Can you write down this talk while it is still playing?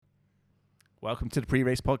Welcome to the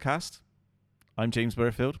Pre-Race Podcast. I'm James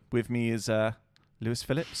Burfield. With me is Lewis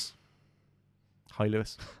Phillips. Hi,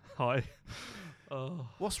 Lewis. Hi. Oh.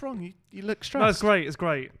 What's wrong? You look stressed. No, it's great. It's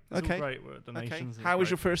great. It's Okay. all great. We're at the Nations. How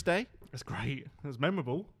was your first day? It's great. It was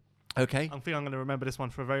memorable. Okay. I think I'm going to remember this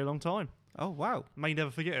one for a very long time. Oh, wow. May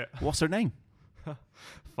never forget it. What's her name?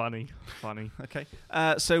 Funny. Okay.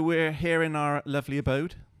 So we're here in our lovely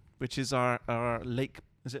abode, which is our lake.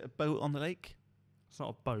 Is it a boat on the lake? It's not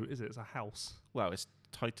a boat, is it? It's a house. Well, it's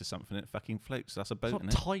tied to something. It fucking floats. That's a boat, It's isn't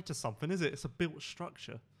not it? tied to something, is it? It's a built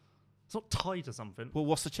structure. It's not tied to something. Well,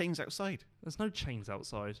 what's the chains outside? There's no chains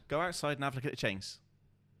outside. Go outside and have a look at the chains.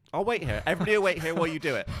 I'll wait here. Everybody will wait here while you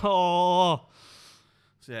do it. Oh.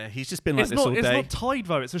 So, yeah, he's just been like this all day. It's not tied,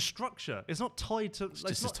 though. It's a structure. It's not tied to... It's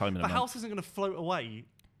just his time in the a house isn't going to float away.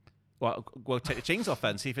 Well, we'll take the chains off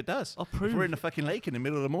then and see if it does. I'll If we're prove. in the fucking lake in the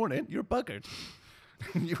middle of the morning, you're buggered.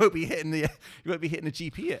 you won't be hitting the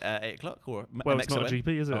GP at 8 o'clock or Well, it's not a GP,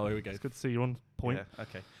 is it? Oh, here we go. It's good to see you on point. Yeah,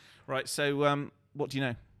 okay. Right. So, what do you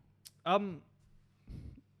know?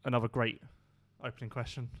 Another great opening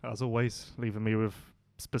question, as always, leaving me with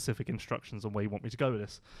specific instructions on where you want me to go with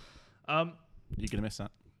this. You're gonna miss that.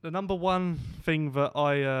 The number one thing that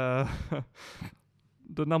I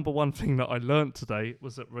learnt today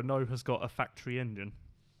was that Renault has got a factory engine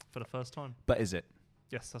for the first time. But is it?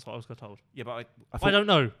 Yes, that's what I was told. Yeah, but I don't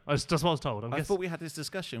know. That's what I was told. I thought we had this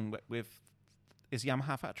discussion with is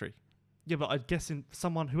Yamaha factory. Yeah, but I'm guessing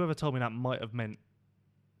whoever told me that might have meant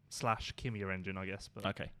 / Kimiya engine, I guess. But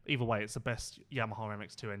Okay. either way, it's the best Yamaha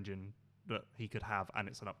MX-2 engine that he could have, and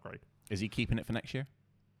it's an upgrade. Is he keeping it for next year,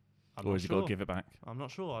 I'm or not has he sure. got to give it back? I'm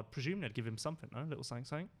not sure. I presume they'd give him something, no? Little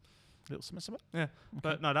something. Little something. Yeah, Okay.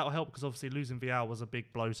 but no, that'll help because obviously losing Vial was a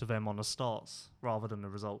big blow to them on the starts rather than the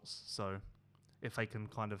results. So if they can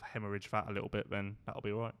kind of hemorrhage that a little bit, then that'll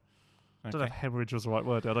be all right. I don't know if hemorrhage was the right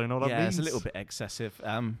word. I don't know what that Yeah, means. it's a little bit excessive.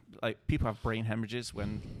 Like people have brain hemorrhages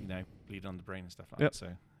when bleed on the brain and stuff like Yep. that. So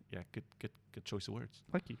yeah, good choice of words.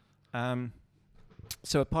 Thank you.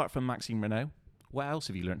 So apart from Maxime Renault, what else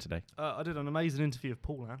have you learnt today? I did an amazing interview of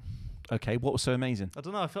Paul Ann. Okay, what was so amazing? I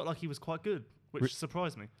don't know. I felt like he was quite good, which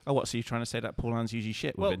surprised me. Oh, what? So you're trying to say that Paul Ann's usually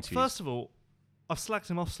shit with Well, interviews? first of all, I've slacked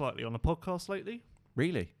him off slightly on the podcast lately.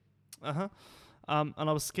 Really? And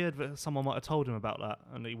I was scared that someone might have told him about that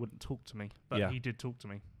and he wouldn't talk to me. But Yeah. he did talk to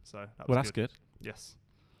me. So that was Well, that's good. Yes.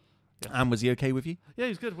 And was he okay with you? Yeah, he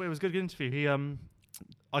was good. It was a good interview. He,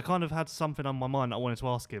 I kind of had something on my mind that I wanted to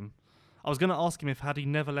ask him. I was going to ask him if had he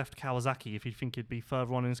never left Kawasaki, if he'd think he'd be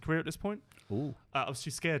further on in his career at this point. Ooh. I was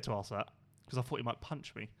too scared to ask that because I thought he might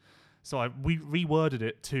punch me. So we reworded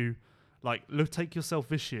it to, like, look, take yourself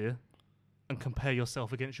this year and compare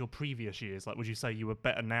yourself against your previous years. Like, would you say you were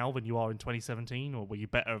better now than you are in 2017, or were you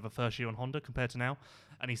better of a first year on Honda compared to now?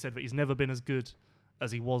 And he said that he's never been as good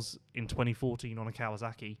as he was in 2014 on a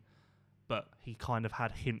Kawasaki, but he kind of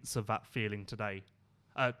had hints of that feeling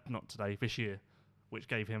this year, which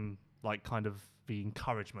gave him like kind of the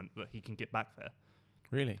encouragement that he can get back there.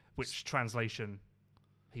 Really? Which translation,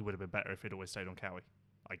 he would have been better if he'd always stayed on Cowie,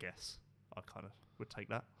 I guess. I kind of would take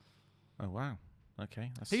that. Oh, wow.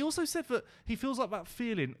 Okay. He also said that he feels like that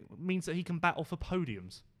feeling means that he can battle for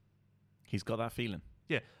podiums. He's got that feeling.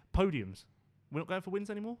 Yeah, podiums. We're not going for wins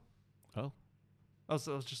anymore? Oh. I was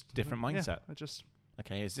just... Different mindset. Yeah,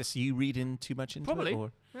 Okay, is this you reading too much into Probably. it?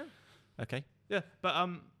 Or? Yeah. Okay. Yeah, but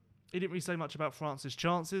he didn't really say much about France's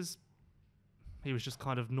chances. He was just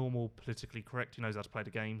kind of normal, politically correct. He knows how to play the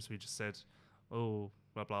game, so he just said, oh,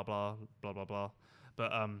 blah, blah, blah, blah, blah, blah.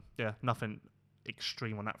 But, yeah, nothing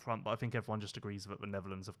extreme on that front, but I think everyone just agrees that the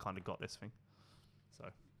Netherlands have kind of got this thing. So.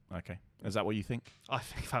 Okay. Is that what you think? I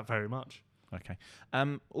think that very much. Okay.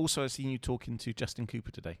 Also, I've seen you talking to Justin Cooper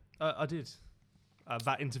today. I did.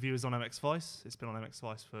 That interview is on MX Vice. It's been on MX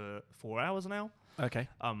Vice for 4 hours now. Okay.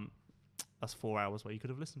 That's 4 hours where you could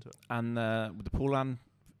have listened to it. And with the Paul Ann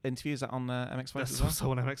interview, is that on MX Vice That's as well?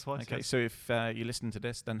 also on MX Vice. Okay, yes. so if you listen to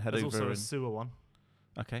this, then head There's over also a and... sewer one.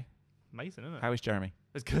 Okay. Amazing, isn't it? How is Jeremy?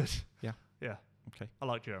 It's good. Yeah. Yeah. Okay. I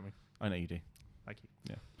like Jeremy. I know you do. Thank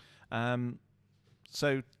you. Yeah.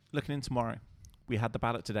 So, looking in tomorrow, we had the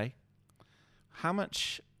ballot today. How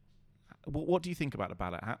much... What do you think about the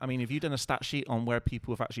ballot? I mean, have you done a stat sheet on where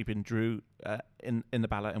people have actually been drew in the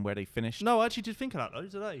ballot and where they finished? No, I actually did think of that though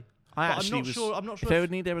today. I'm not sure. I'm not sure.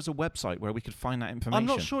 If there was a website where we could find that information. I'm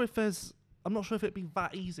not sure if it'd be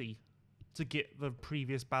that easy to get the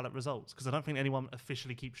previous ballot results because I don't think anyone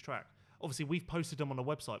officially keeps track. Obviously, we've posted them on the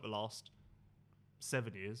website the last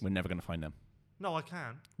 7 years. We're never going to find them. No, I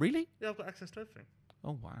can. Really? Yeah, I've got access to everything.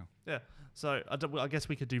 Oh, wow. Yeah. So I guess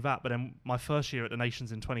we could do that. But then my first year at the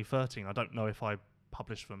Nations in 2013, I don't know if I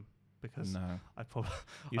published them because No. I probably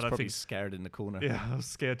He was don't probably think- scared in the corner. yeah, I was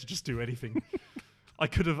scared to just do anything. I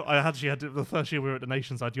actually had the first year we were at the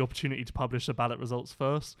Nations, I had the opportunity to publish the ballot results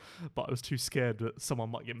first, but I was too scared that someone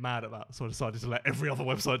might get mad at that, so I decided to let every other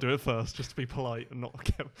website do it first, just to be polite and not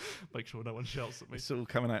make sure no one shouts at me. It's all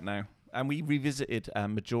coming out now. And we revisited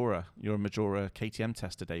Majora, your Majora KTM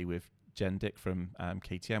test today with Jen Dick from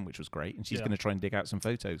KTM, which was great. And she's Yeah. going to try and dig out some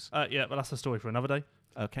photos. Yeah, but that's a story for another day.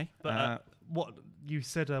 Okay. But what you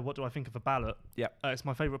said, what do I think of a ballot? Yeah. It's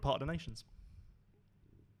my favourite part of the Nations.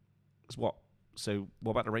 What? So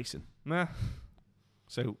what about the racing? Nah.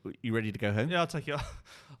 So you ready to go home? Yeah, I'll take it.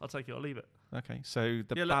 I'll take it or leave it. Okay. So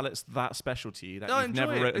the Yeah, look- ballot's that special to you that I you've enjoy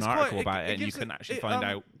never it. wrote an It's article quite- about it, and you gives can it- actually it, find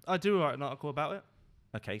out. I do write an article about it.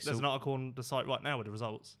 Okay. There's an So article on the site right now with the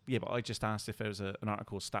results. yeah, but I just asked if there was an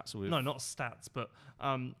article stats with. No, not stats, but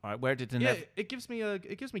All right. Where did the yeah, it gives me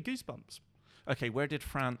goosebumps. Okay. Where did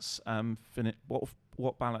France finish?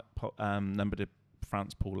 What ballot number did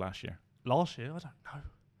France pull last year? Last year, I don't know.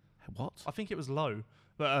 What? I think it was low,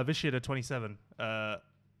 but this year they're 27.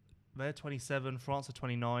 They're 27. France are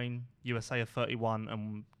 29. USA are 31,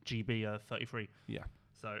 and GB are 33. Yeah.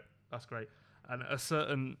 So that's great. And a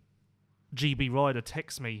certain GB rider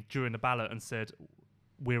texted me during the ballot and said,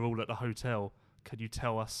 "We're all at the hotel. Can you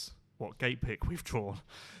tell us what gate pick we've drawn?"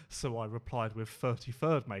 So I replied with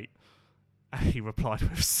 33rd, mate. And he replied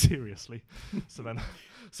with seriously. So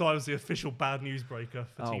I was the official bad news breaker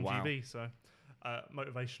for Oh, Team wow. GB. So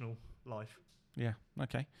motivational life. Yeah.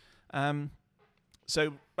 Okay.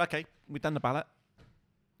 So okay, we've done the ballot,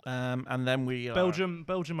 and then we Belgium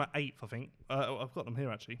are 8th, I think. I've got them here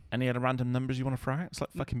actually. Any other random numbers you want to throw out? It's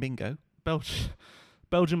like fucking bingo.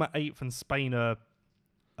 Belgium are 8th and Spain are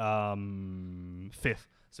 5th.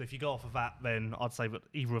 So if you go off of that, then I'd say that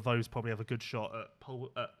either of those probably have a good shot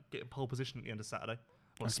at getting pole position at the end of Saturday.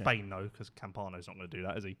 Well, Okay. Spain no, because Campano's not going to do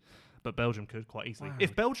that, is he? But Belgium could quite easily. Wow.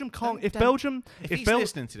 If Belgium can't, Don't- if don't- Belgium, If if he's Bel-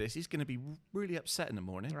 listening to this, he's going to be really upset in the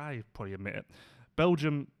morning. I probably admit it. If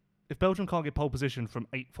Belgium can't get pole position from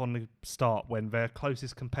 8th on the start when their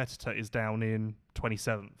closest competitor is down in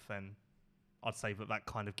 27th, then I'd say that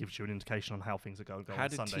kind of gives you an indication on how things are going How on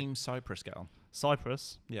did Sunday. Team Cyprus get on?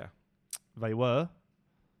 Cyprus, Yeah. they were.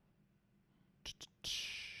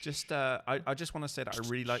 Just I just want to say that I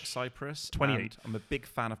really like Cyprus. 28. and I'm a big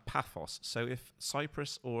fan of Paphos. So if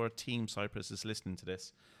Cyprus or Team Cyprus is listening to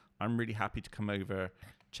this, I'm really happy to come over,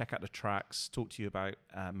 check out the tracks, talk to you about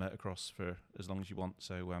motocross for as long as you want.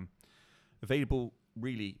 So available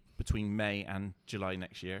really between May and July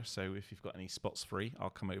next year. So if you've got any spots free, I'll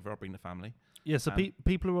come over. I'll bring the family. Yeah, so Um,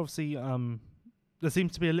 people are obviously there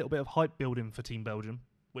seems to be a little bit of hype building for Team Belgium,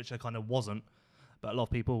 which there kind of wasn't. But a lot of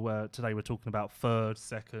people today were talking about 3rd,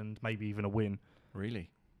 2nd, maybe even a win.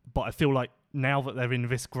 Really? But I feel like now that they're in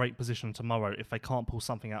this great position tomorrow, if they can't pull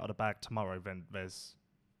something out of the bag tomorrow,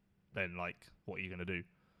 then like, what are you going to do?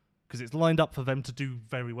 Because it's lined up for them to do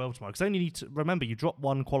very well tomorrow. Because they only need to remember you drop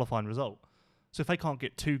one qualifying result. So if they can't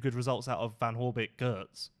get 2 good results out of Van Horbeek,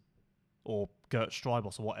 Gertz, or Gert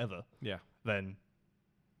Strybos or whatever, Yeah. then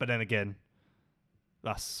again,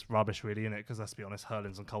 that's rubbish really, innit? Because let's be honest,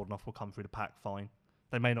 Hurlins and Coldenough will come through the pack fine.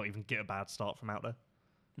 They may not even get a bad start from out there.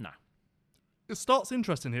 No. It starts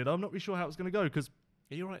interesting here though. I'm not really sure how it's going to go because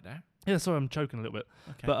Are you right there? yeah, sorry, I'm choking a little bit.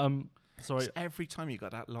 Okay. But sorry, So every time you got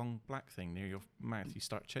that long black thing near your mouth, you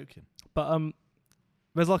start choking. but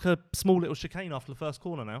there's like a small little chicane after the first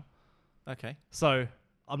corner now. Okay. So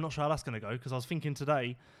I'm not sure how that's going to go because I was thinking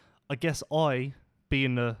today, I guess I,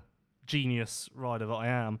 being the genius rider that I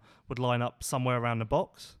am, would line up somewhere around the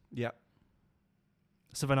box. Yeah.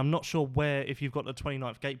 So then I'm not sure where, if you've got the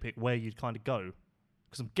 29th gate pick, where you'd kind of go.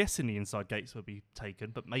 Because I'm guessing the inside gates would be taken,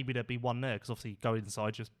 but maybe there'd be one there because obviously you go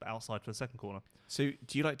inside, just outside for the second corner. So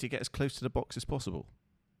do you like to get as close to the box as possible?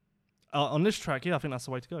 On this track, yeah, I think that's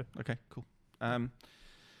the way to go. Okay, cool.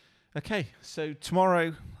 Okay, so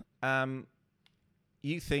tomorrow,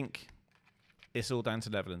 you think it's all down to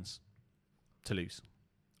Netherlands to lose?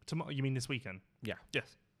 Tomorrow, you mean this weekend? Yeah.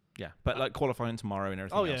 Yes. Yeah, but like qualifying tomorrow and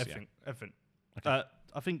everything Oh yeah, else. everything. Okay.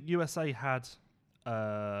 I think USA had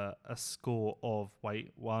a score of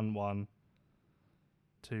 1-1,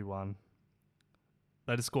 2-1.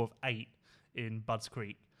 They had a score of 8 in Budds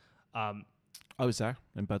Creek. I was there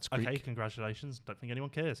in Budds Creek. Okay, congratulations. Don't think anyone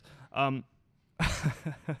cares. Oh.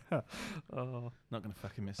 Not going to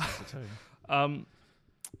fucking miss this, I tell you.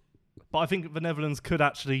 But I think the Netherlands could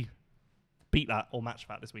actually beat that or match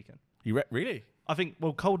that this weekend. Really? I think,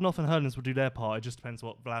 well, Coldenough and Hurlins will do their part. It just depends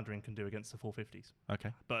what Vlaanderen can do against the 450s. Okay.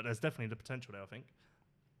 But there's definitely the potential there, I think.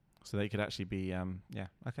 So they could actually be, yeah,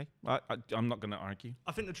 okay. I'm not going to argue.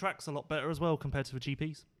 I think the track's a lot better as well compared to the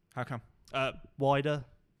GPs. How come? Wider,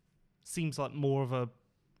 seems like more of a,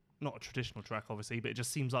 not a traditional track, obviously, but it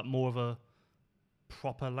just seems like more of a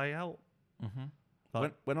proper layout. Mm-hmm.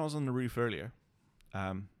 Like- When I was on the roof earlier,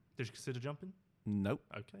 Did you consider jumping? nope,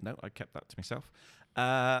 Okay. no, I kept that to myself.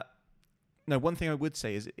 No, one thing I would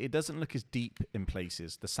say is it doesn't look as deep in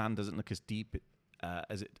places. The sand doesn't look as deep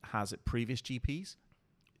as it has at previous GPs.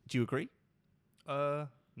 Do you agree?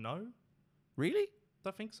 No, Really?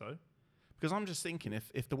 don't think so. Because I'm just thinking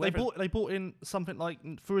if the weather... They bought in something like,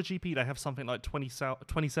 for a GP, they have something like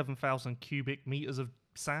 27,000 cubic meters of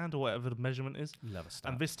sand or whatever the measurement is. Love a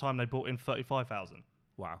And this time they bought in 35,000.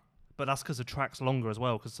 Wow. But that's because the track's longer as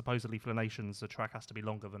well, because supposedly for the Nations, the track has to be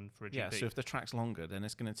longer than for a GP. Yeah, so if the track's longer, then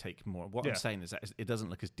it's going to take more. What Yeah. I'm saying is that it doesn't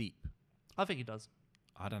look as deep. I think he does.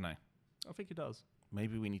 I don't know. I think he does.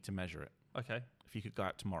 Maybe we need to measure it. Okay. If you could go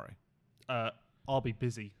out tomorrow. I'll be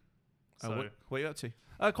busy. So What are you up to?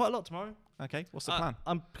 quite a lot tomorrow. Okay, what's the plan?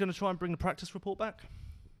 I'm going to try and bring the practice report back.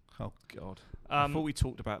 Oh, God. I thought we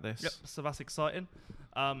talked about this. Yep, so that's exciting.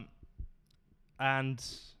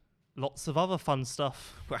 And lots of other fun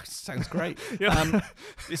stuff. Well, sounds great. Yeah.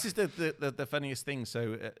 This is the funniest thing.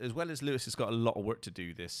 So as well as Lewis has got a lot of work to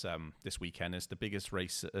do this weekend, it's the biggest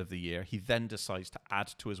race of the year. He then decides to add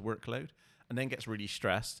to his workload and then gets really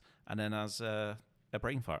stressed and then has a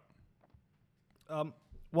brain fart.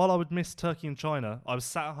 While I would miss Turkey and China, I was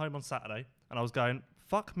sat at home on Saturday and I was going,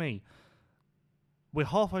 fuck me. We're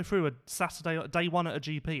halfway through a Saturday, day one at a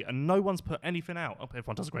GP, and no one's put anything out. Oh,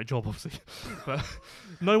 everyone does a great job, obviously, but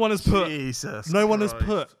no one has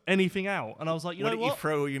put anything out. And I was like, you know what? You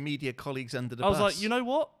throw your media colleagues under the I bus? was like, you know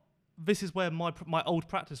what? This is where my old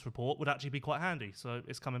practice report would actually be quite handy. So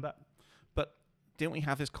it's coming back. But didn't we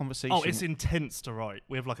have this conversation? Oh, it's intense to write.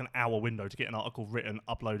 We have like an hour window to get an article written,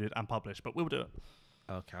 uploaded, and published, but we'll do it.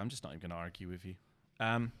 Okay, I'm just not even going to argue with you.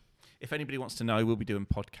 If anybody wants to know, we'll be doing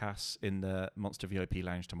podcasts in the Monster VIP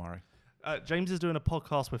Lounge tomorrow. James is doing a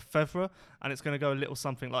podcast with Fevra, and it's going to go a little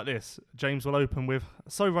something like this. James will open with,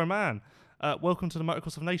 "So Roman, welcome to the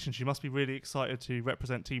Motocross of Nations. You must be really excited to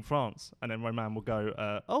represent Team France." And then Roman will go,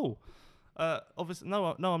 obviously, no,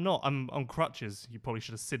 I'm not. I'm on crutches. You probably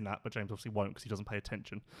should have seen that, but James obviously won't because he doesn't pay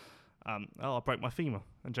attention. I broke my femur.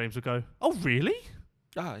 And James will go, "Oh, really?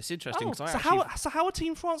 It's interesting. Oh, 'cause so how are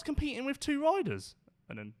Team France competing with two riders?"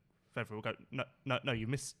 And then Fevra will go, no, you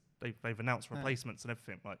missed. They've announced replacements and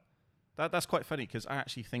everything. Like that's quite funny because I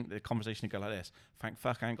actually think the conversation would go like this: "Thank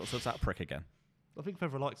fuck, I ain't got to touch that prick again." I think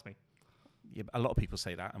Fevra likes me. Yeah, a lot of people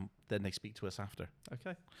say that, and then they speak to us after.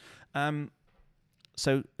 Okay.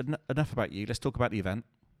 So enough about you. Let's talk about the event.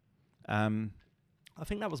 I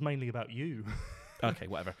think that was mainly about you. Okay,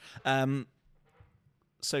 whatever.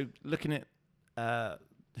 So looking at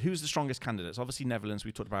who's the strongest candidates? Obviously Netherlands.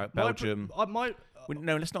 We talked about Belgium.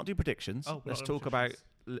 No, let's not do predictions. Oh, let's talk about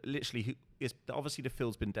literally who is. Obviously, the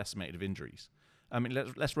field's been decimated of injuries. I mean,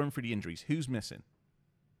 let's run through the injuries. Who's missing?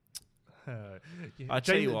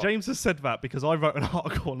 James has said that because I wrote an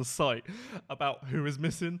article on the site about who is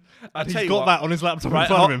missing, and he's got what, that on his laptop right, in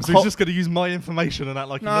front of him, so he's just going to use my information and act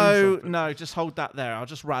like he knows something. No, just hold that there. I'll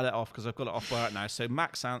just rattle it off because I've got it off by right now. So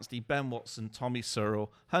Max Anstey, Ben Watson, Tommy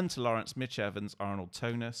Searle, Hunter Lawrence, Mitch Evans, Arnold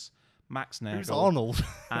Tonis, Max Nagel. Who's Arnold?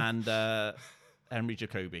 And Henry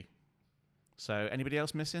Jacobi. So anybody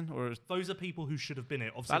else missing? Or Those are people who should have been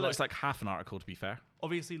here. Obviously, that looks like half an article, to be fair.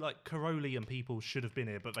 Obviously, like Caroli and people should have been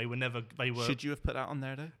here, but they were never. Should you have put that on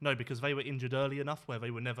there though? No, because they were injured early enough where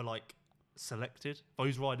they were never like selected.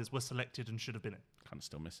 Those riders were selected and should have been it. Kind of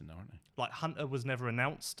still missing though, aren't they? Like Hunter was never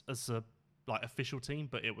announced as a official team,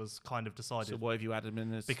 but it was kind of decided. So why have you added him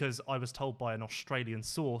in as? Because I was told by an Australian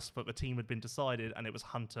source that the team had been decided, and it was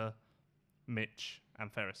Hunter, Mitch,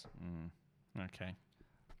 and Ferris. Okay.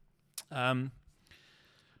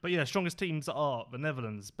 But yeah, strongest teams are the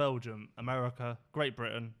Netherlands, Belgium, America, Great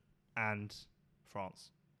Britain, and France.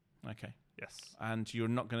 Okay. Yes. And you're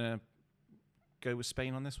not going to go with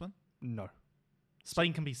Spain on this one? No.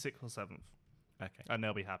 Spain can be 6th or 7th. Okay. And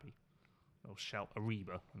they'll be happy. They'll shout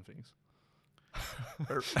Ariba and things.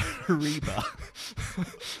 Ariba.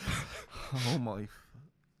 Oh my.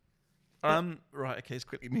 Right, okay, let's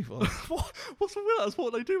quickly move on. What's wrong with that? That's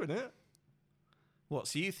what they do, innit? What,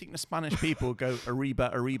 so you think the Spanish people go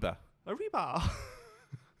Ariba, Ariba? Ariba.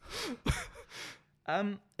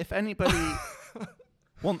 If anybody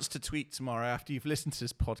wants to tweet tomorrow after you've listened to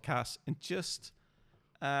this podcast and just,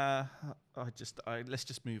 let's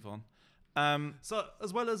just move on. So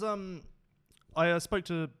as well as I spoke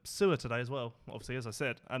to Sua today as well, obviously as I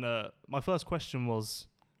said, and my first question was,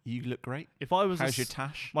 you look great. If I was how's your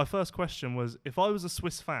tash? My first question was, if I was a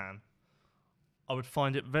Swiss fan, I would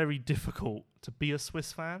find it very difficult to be a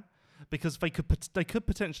Swiss fan because they could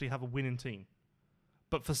potentially have a winning team,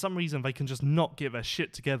 But for some reason, they can just not get their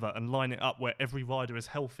shit together and line it up where every rider is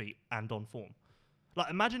healthy and on form. Like,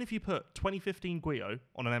 imagine if you put 2015 Guido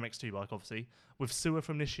on an MX2 bike, obviously, with Sewer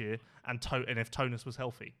from this year and if Tonus was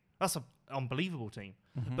healthy. That's an unbelievable team.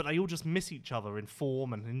 Mhm. But they all just miss each other in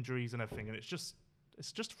form and injuries and everything, and it's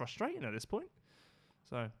just frustrating at this point.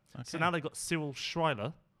 So Okay. now they've got Cyril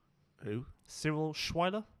Schreiler. Who? Cyril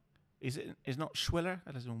Schreiler? Is it? Is not Schwiller?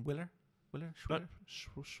 That is on Willer? Willer? No,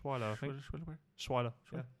 Schwiller? Schreiler, I think. Schwiller? Schreiler.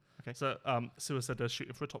 Schreiler. Yeah. Okay. So Sewer said they're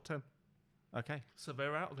shooting for a top 10. Okay. So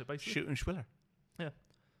they're out of it, basically. Shooting Schwiller.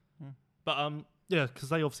 But yeah, because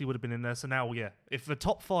they obviously would have been in there. So now, yeah, if the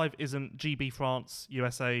top 5 isn't GB, France,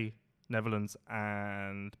 USA, Netherlands,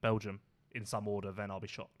 and Belgium in some order, then I'll be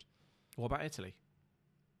shocked. What about Italy?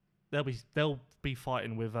 They'll be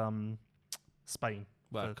fighting with Spain.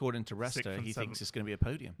 Well, for according to sixth Resta, and he seventh. thinks it's going to be a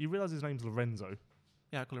podium. You realise his name's Lorenzo?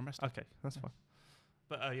 Yeah, I call him Resta. Okay, that's Yeah. fine.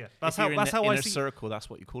 But yeah, that's If how you're that's how in I a see. circle. That's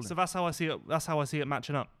what you call him. So that's how I see it. That's how I see it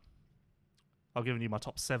matching up. I've given you my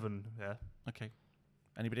top 7. Yeah. Okay.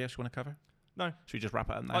 Anybody else you want to cover? No. Should we just wrap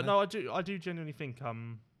it up now? No, I do genuinely think.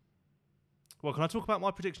 Well, can I talk about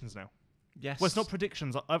my predictions now? Yes. Well, it's not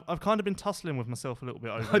predictions. I've kind of been tussling with myself a little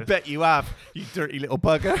bit over I this. bet you have, you dirty little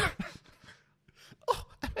bugger. Oh,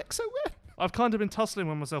 MXON. I've kind of been tussling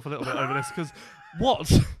with myself a little bit over this because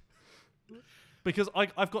what? Because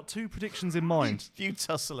I've got 2 predictions in mind. You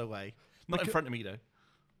tussle away. Not in front of me, though.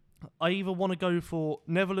 I either want to go for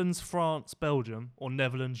Netherlands, France, Belgium, or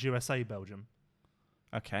Netherlands, USA, Belgium.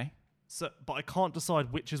 Okay. So, but I can't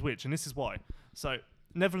decide which is which, and this is why. So,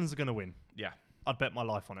 Netherlands are going to win. Yeah. I'd bet my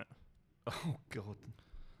life on it. Oh, God.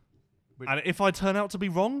 And if I turn out to be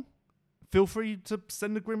wrong, feel free to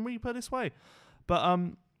send the Grim Reaper this way. But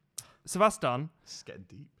so that's done. It's getting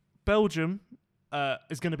deep. Belgium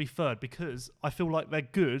is going to be third because I feel like they're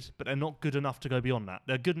good, but they're not good enough to go beyond that.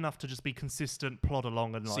 They're good enough to just be consistent, plod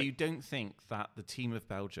along, and So you don't think that the team of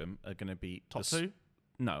Belgium are going to beat top the 2?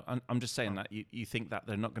 No, I'm just saying Oh. that you think that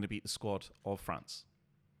they're not going to beat the squad of France.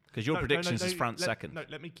 Because your predictions is France second. No,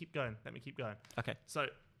 let me keep going. Okay. So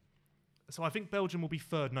I think Belgium will be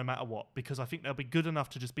third no matter what because I think they'll be good enough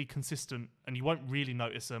to just be consistent and you won't really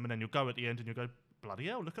notice them and then you'll go at the end and you'll go, bloody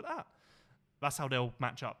hell, look at that. That's how they'll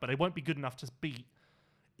match up. But they won't be good enough to beat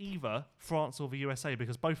either France or the USA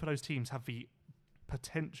because both of those teams have the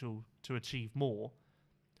potential to achieve more,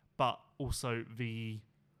 but also the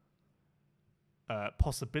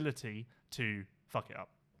possibility to fuck it up.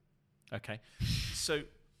 Okay. So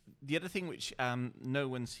the other thing which no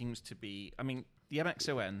one seems to be... I mean, the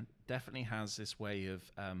MXON definitely has this way of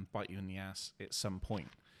bite you in the ass at some point.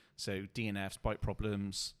 So DNFs, bike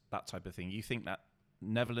problems, that type of thing. You think that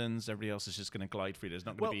Netherlands, everybody else is just going to glide through. There's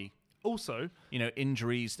not going to be... Also,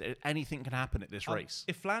 injuries. Anything can happen at this race.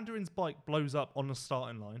 If Flanderin's bike blows up on the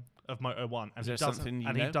starting line of Moto 1 and, Is there something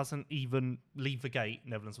he doesn't even leave the gate,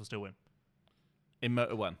 Netherlands will still win. In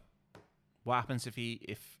Moto 1, what happens if he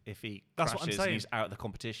That's what I'm crashes and saying. he's out of the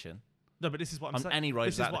competition? No, but this is what I'm On saying. any race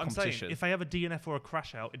This is out of what the I'm saying. competition. If they have a DNF or a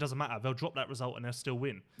crash out, it doesn't matter. They'll drop that result and they'll still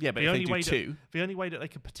win. Yeah, but The if only they way do two... The only way that they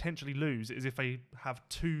could potentially lose is if they have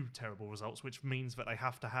 2 terrible results, which means that they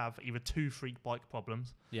have to have either 2 freak bike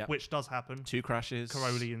problems, Yeah. which does happen. 2 crashes.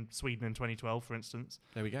 Caroli in Sweden in 2012, for instance.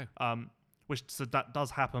 There we go. So that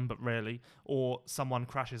does happen, but rarely. Or someone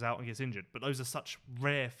crashes out and gets injured. But those are such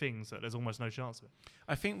rare things that there's almost no chance of it.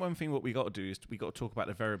 I think one thing what we got to do is we got to talk about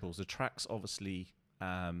the variables. The track's obviously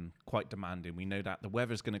quite demanding. We know that the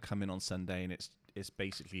weather's going to come in on Sunday and it's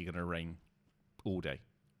basically going to rain all day.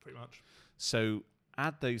 Pretty much. So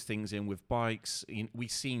add those things in with bikes.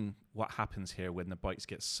 We've seen what happens here when the bikes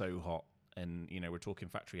get so hot. And we're talking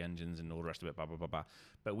factory engines and all the rest of it, blah blah blah blah.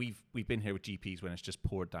 But we've been here with GPs when it's just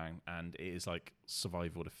poured down, and it is like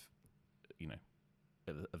survival of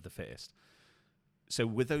the fittest. So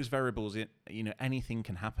with those variables, anything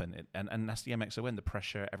can happen, and that's the MXON, the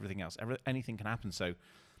pressure, everything else, anything can happen. So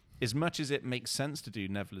as much as it makes sense to do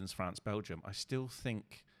Netherlands, France, Belgium, I still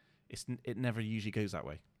think it never usually goes that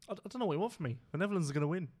way. I don't know what you want from me. The Netherlands are going to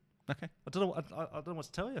win. Okay, I don't know. I don't know what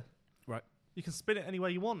to tell you. right. You can spin it any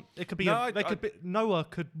way you want. It could be. No, Noah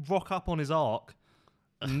could rock up on his arc,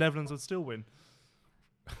 and Netherlands would still win.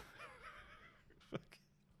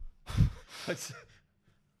 I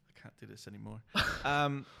can't do this anymore.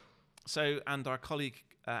 And our colleague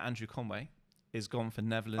Andrew Conway is gone for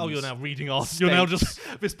Netherlands. Oh, you're now reading articles. You're now just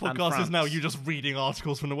this and podcast is now France. you just reading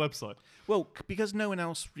articles from the website. Well, because no one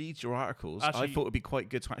else reads your articles, Actually- I thought it'd be quite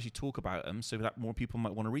good to actually talk about them so that more people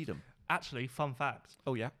might want to read them. Actually, fun fact: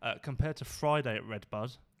 Oh yeah, compared to Friday at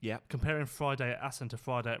Redbud, yeah, comparing Friday at Assen to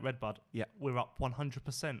Friday at Redbud, Yeah. we're up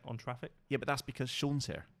 100% on traffic. yeah. But that's because Sean's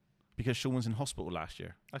here. because Sean was in hospital last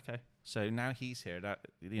year. Okay, So now he's here. That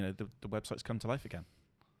the website's come to life again.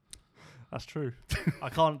 that's true. I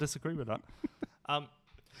can't disagree with that.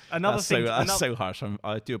 Another That's thing. that's so harsh.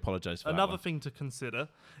 I do apologise for Another that. thing to consider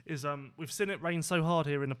is we've seen it rain so hard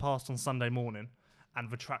here in the past on Sunday morning, and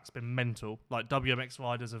the track's been mental. Like WMX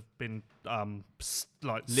riders have been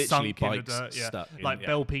Literally sunk in the bikes dirt, stuck in, like yeah.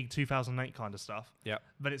 Bell Peak 2008 kind of stuff. Yeah.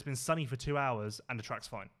 But it's been sunny for 2 hours and the track's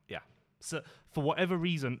fine. Yeah. So for whatever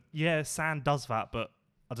reason, yeah, sand does that, but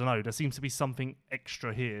I don't know. There seems to be something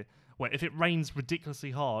extra here where if it rains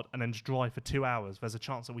ridiculously hard and then it's dry for 2 hours, there's a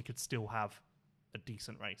chance that we could still have a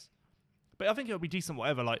decent race. But I think it'll be decent,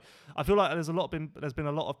 whatever. Like, I feel like there's been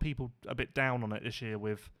a lot of people a bit down on it this year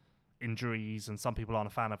with injuries, and some people aren't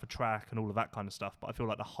a fan of the track and all of that kind of stuff. But I feel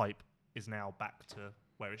like the hype is now back to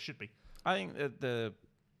where it should be. I think the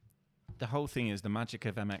whole thing is the magic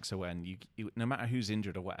of MXON. You no matter who's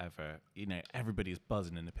injured or whatever, everybody is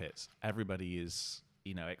buzzing in the pits. Everybody is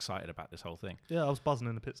excited about this whole thing. Yeah, I was buzzing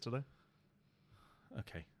in the pits today.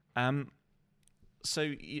 Okay.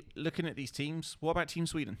 So looking at these teams, what about Team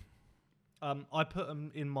Sweden? I put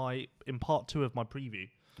them in part 2 of my preview.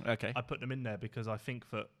 Okay. I put them in there because I think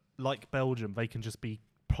that, like Belgium, they can just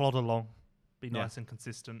plod along, be nice and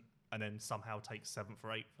consistent, and then somehow take 7th or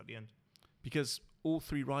 8th at the end. Because all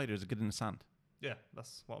 3 riders are good in the sand. Yeah,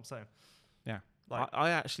 that's what I'm saying. Yeah. Like,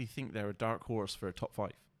 I actually think they're a dark horse for a top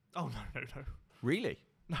 5. oh, no. Really?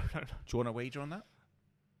 No. Do you want to wager on that?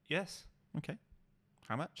 Yes. Okay.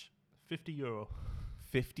 How much? €50.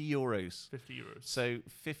 50 euros. €50. So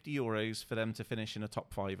 50 euros for them to finish in a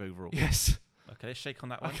top 5 overall. Yes. Okay, let's shake on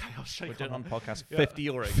that one. Okay, I'll shake We're doing on on podcast. Yeah. 50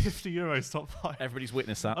 euros. €50 top 5. Everybody's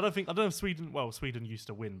witnessed that. I don't know if Sweden. Well, Sweden used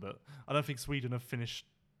to win, but I don't think Sweden have finished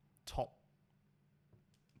top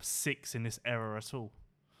 6 in this era at all.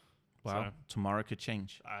 Wow. So, Tomorrow could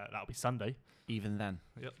change. that'll be Sunday. Even then.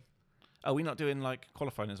 Yep. Are we not doing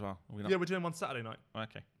qualifying as well? Are we not? Yeah, we're doing one Saturday night,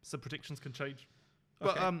 Okay. so predictions can change.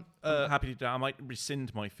 Okay. But I'm happy to do that. I might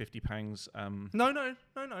rescind my £50. no.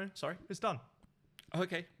 Sorry. It's done.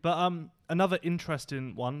 Okay. But another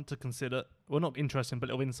interesting one to consider. Well, not interesting, but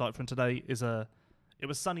a little insight from today is it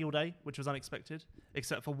was sunny all day, which was unexpected,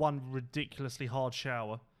 except for one ridiculously hard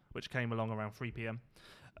shower, which came along around 3 p.m.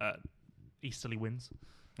 Easterly winds.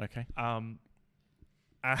 Okay. And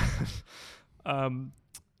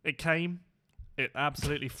it came. It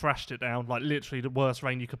absolutely thrashed it down, like literally the worst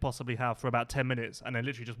rain you could possibly have for about 10 minutes, and then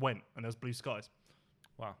literally just went, and there was blue skies.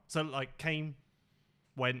 Wow. So came,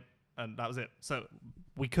 went, and that was it. So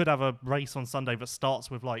we could have a race on Sunday that starts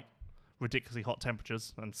with ridiculously hot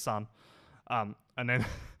temperatures and sun, and then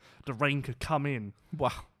the rain could come in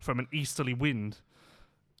Wow. from an easterly wind.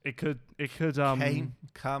 It could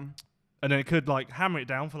Come. and then it could hammer it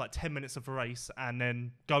down for 10 minutes of the race and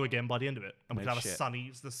then go again by the end of it, and No we'd have shit.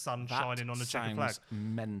 the sun shining on the checkered flag.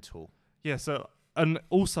 Mental. Yeah, so, and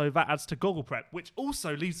also that adds to goggle prep, which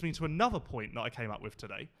also leads me to another point that I came up with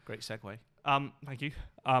today. Great segue. Thank you.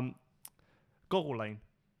 Goggle lane.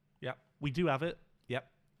 Yep. We do have it. Yep.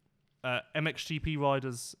 MXGP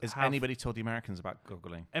riders Has have... anybody told the Americans about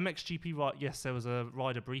goggling? MXGP, yes, there was a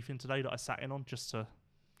rider briefing today that I sat in on just to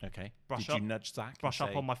Okay. Brush Did up. you nudge Zach? brush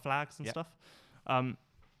up on my flags and Yep. stuff.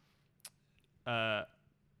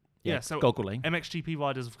 So goggling. MXGP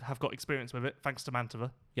riders have got experience with it, thanks to Mantova.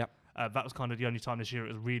 Yep. That was kind of the only time this year it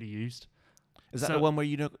was really used. Is that so- the one where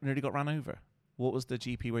you nearly got ran over? What was the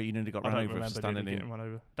GP where you nearly got I run don't over for remember standing getting in? run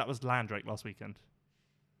over. That was Landrake last weekend.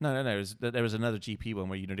 No. There was another GP one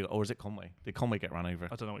where you nearly got, or was it Conway? Did Conway get run over?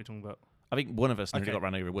 I don't know what you're talking about. I think one of us nearly Okay. got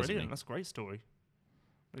run over, wasn't Brilliant, he? that's a great story.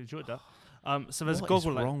 I enjoyed that. So there's What a is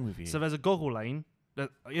goggle lane. wrong with you? So there's a goggle lane.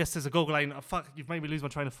 Yes, there's a goggle lane. Fuck, you've made me lose my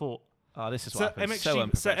train of thought. Oh, this is So what happens.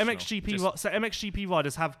 MXGP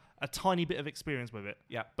riders have a tiny bit of experience with it.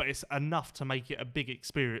 Yeah. But it's enough to make it a big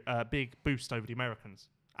big boost over the Americans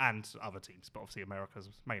and other teams. But obviously, America's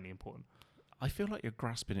mainly important. I feel like you're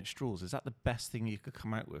grasping at straws. Is that the best thing you could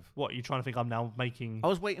come out with? What, are you trying to think I'm now making? I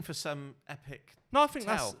was waiting for some epic. No, I think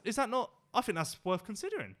tell. is that not? I think that's worth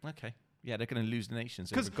considering. Okay. Yeah, they're going to lose the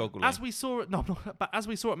nations Because over goggle as lane. we saw but as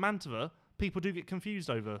we saw at Mantova, people do get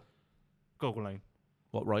confused over goggle lane.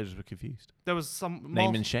 What riders were confused? There was some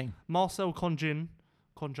Name and shame. Marcel Conjine,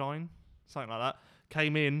 something like that,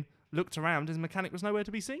 came in, looked around, his mechanic was nowhere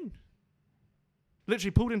to be seen.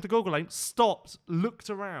 Literally pulled into goggle lane, stopped,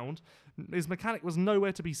 looked around, his mechanic was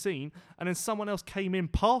nowhere to be seen, and then someone else came in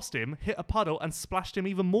past him, hit a puddle, and splashed him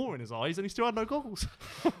even more in his eyes, and he still had no goggles.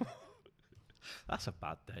 That's a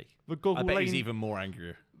bad day. The goggle I bet lane, he's even more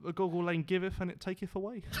angrier. the goggle lane giveth and it taketh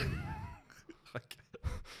away.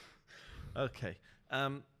 Okay.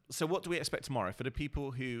 So what do we expect tomorrow? For the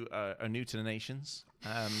people who are new to the nations,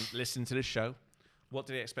 listen to this show, what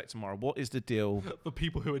do they expect tomorrow? What is the deal? For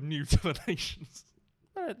people who are new to the nations.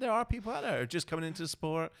 There are people out there who are just coming into the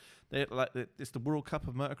sport. It's the World Cup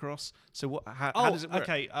of motocross. So how does it work?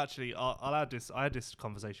 Okay. Actually, I'll add this. I had this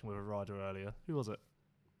conversation with a rider earlier. Who was it?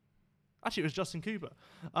 Actually, it was Justin Cooper.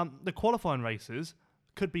 The qualifying races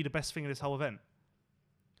could be the best thing of this whole event.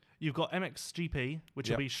 You've got MXGP, which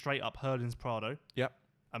will be straight up Hurlins Prado. Yep.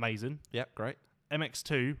 Amazing. Yep, great.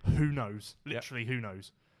 MX2, who knows? Literally, who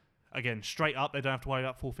knows? Again, straight up, they don't have to worry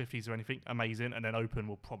about 450s or anything. Amazing. And then Open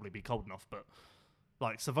will probably be cold enough. But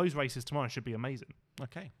so those races tomorrow should be amazing.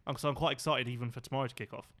 Okay. So I'm quite excited even for tomorrow to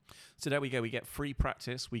kick off. So there we go. We get free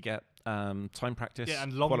practice. We get time practice. Yeah,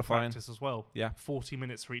 and long qualifying. practice as well. Yeah. 40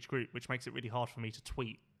 minutes for each group, which makes it really hard for me to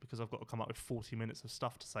tweet because I've got to come up with 40 minutes of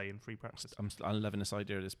stuff to say in free practice. I'm loving this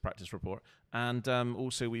idea of this practice report. And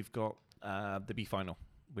also we've got the B final,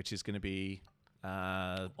 which is going to be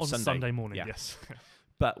on Sunday morning, yeah. yes.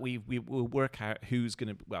 But we will work out who's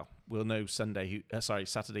going to. Well, we'll know Saturday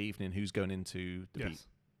evening who's going into the yes.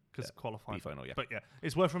 Because qualifying. B final, yeah. But yeah,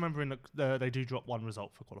 it's worth remembering that they do drop one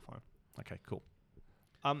result for qualifying. Okay, cool.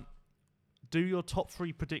 Do your top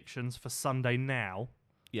 3 predictions for Sunday now.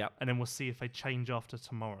 Yeah. And then we'll see if they change after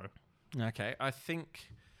tomorrow. Okay, I think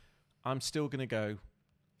I'm still going to go,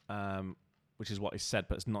 which is what is said,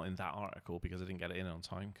 but it's not in that article because I didn't get it in on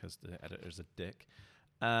time because the editor's a dick.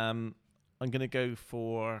 I'm going to go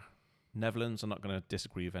for Netherlands. I'm not going to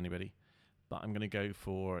disagree with anybody, but I'm going to go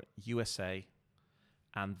for USA.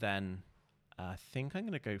 And then I think I'm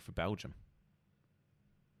going to go for Belgium.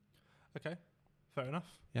 Okay, fair enough.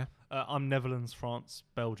 Yeah. I'm Netherlands, France,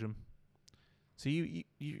 Belgium. So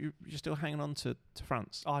you're still hanging on to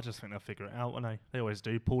France? I just think they'll figure it out, won't they? They always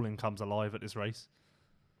do. Pauling comes alive at this race.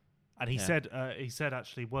 And he said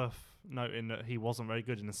actually worth noting that he wasn't very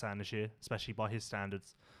good in the sand this year, especially by his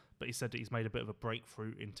standards. But he said that he's made a bit of a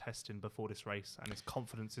breakthrough in testing before this race, and his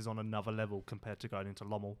confidence is on another level compared to going into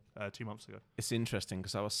Lommel 2 months ago. It's interesting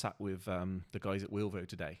because I was sat with the guys at Wilvo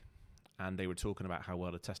today, and they were talking about how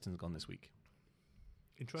well the testing's gone this week.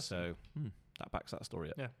 Interesting. So that backs that story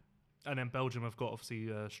up. Yeah. And then Belgium have got, obviously,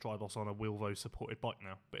 Strybos on a Wilvo-supported bike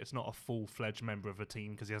now, but it's not a full-fledged member of a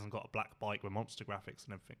team because he hasn't got a black bike with monster graphics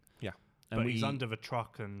and everything. Yeah. But he's under the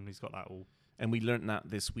truck and he's got that all. And we learnt that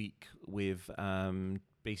this week with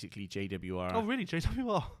basically JWR. Oh, really?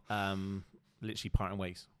 JWR? Literally parting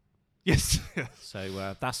ways. Yes.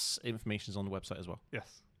 So that's information's on the website as well.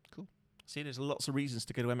 Yes. Cool. See, there's lots of reasons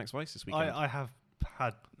to go to MX Vice this weekend. I have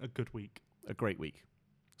had a good week. A great week.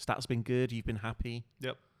 Stats been good. You've been happy.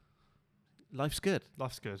 Yep. Life's good.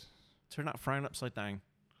 Life's good. Turn that frown upside down.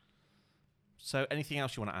 So anything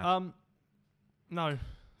else you want to add? No.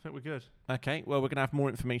 I think we're good. Okay. Well, we're going to have more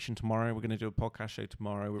information tomorrow. We're going to do a podcast show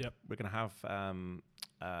tomorrow. We're going to have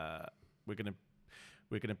we're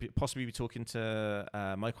going to possibly be talking to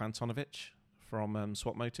Michael Antonovich from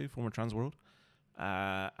Swap Moto, former Trans World.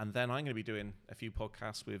 And then I'm going to be doing a few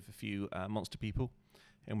podcasts with a few monster people.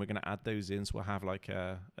 And we're going to add those in, so we'll have like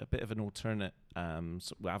a bit of an alternate.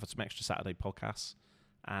 So we'll have some extra Saturday podcasts,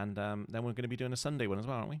 and then we're going to be doing a Sunday one as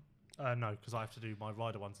well, aren't we? No, because I have to do my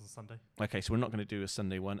rider ones on Sunday. Okay, so we're not going to do a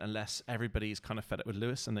Sunday one unless everybody's kind of fed up with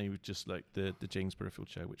Lewis and they would just like the James Butterfield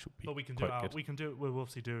show, which will be. But we can do. We'll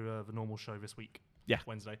obviously do the normal show this week. Yeah,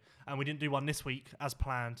 Wednesday, and we didn't do one this week as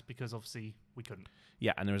planned because obviously we couldn't.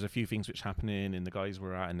 Yeah, and there was a few things which happening, and the guys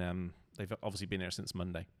were out, and they've obviously been there since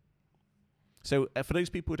Monday. So for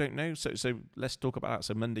those people who don't know, so let's talk about that.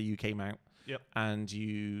 So Monday you came out, and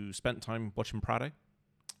you spent time watching Prado.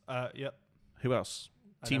 Yep. Who else?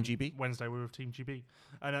 Team GB. Wednesday we were with Team GB,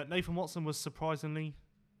 and Nathan Watson was surprisingly,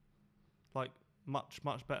 much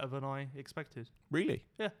better than I expected. Really?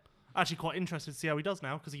 Yeah. Actually, quite interested to see how he does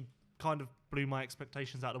now because he kind of blew my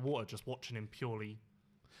expectations out of the water just watching him purely.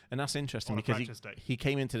 And that's interesting because he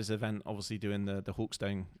came into this event obviously doing the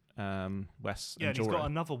Hawkstone West. Yeah, and he's got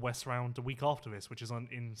another West round the week after this, which is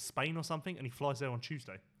in Spain or something, and he flies there on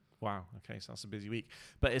Tuesday. Wow. Okay, so that's a busy week,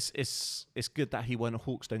 but it's good that he won a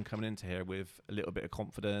Hawkstone coming into here with a little bit of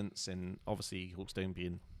confidence, and obviously Hawkstone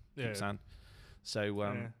being deep sand.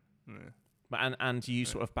 So but and you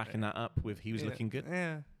sort of backing that up with he was looking good.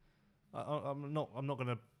 Yeah, I'm not going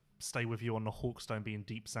to stay with you on the Hawkstone being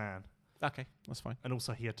deep sand. Okay, that's fine. And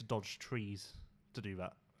also he had to dodge trees to do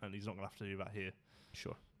that, and he's not going to have to do that here.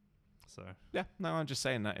 Sure. So yeah, no, I'm just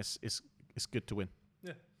saying that it's good to win.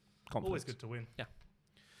 Yeah, confidence. Always good to win. Yeah.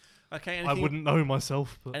 Okay. I wouldn't know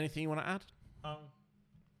myself. But anything you want to add?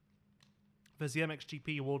 There's the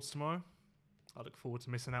MXGP Awards tomorrow. I look forward to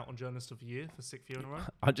missing out on Journalist of the Year for 6th year in a row.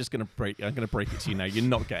 I'm gonna break it to you now. You're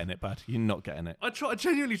not getting it, bud. You're not getting it. I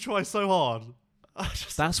genuinely try so hard.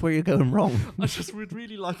 That's where you're going wrong. I just would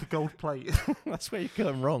really like a gold plate. That's where you're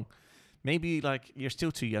going wrong. Maybe like you're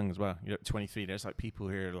still too young as well. You're at 23. There's like people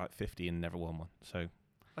who are like 50 and never won one. So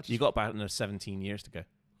you got about another 17 years to go.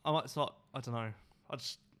 I might start. I don't know.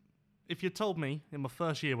 If you told me in my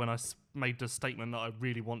first year when I made the statement that I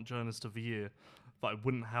really want Journalist of the Year, that I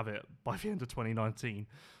wouldn't have it by the end of 2019,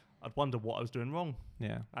 I'd wonder what I was doing wrong.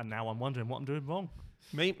 Yeah. And now I'm wondering what I'm doing wrong.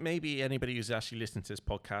 Maybe anybody who's actually listening to this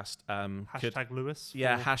podcast Hashtag Lewis.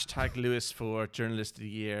 Yeah, hashtag Lewis for Journalist of the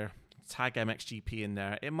Year. Tag MXGP in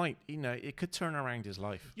there. It might, it could turn around his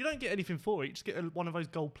life. You don't get anything for it. You just get one of those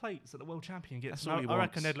gold plates that the world champion gets. That's all he I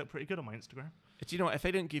reckon wants. they'd look pretty good on my Instagram. Do you know what? If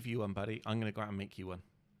they don't give you one, buddy, I'm going to go out and make you one.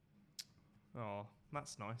 Oh,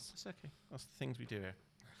 that's nice. That's okay. That's the things we do here.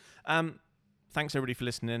 Thanks everybody for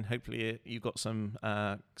listening. Hopefully you got some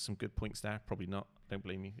good points there. Probably not. Don't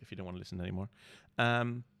blame you if you don't want to listen anymore.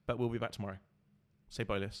 But we'll be back tomorrow. Say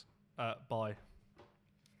bye, Liz. Bye.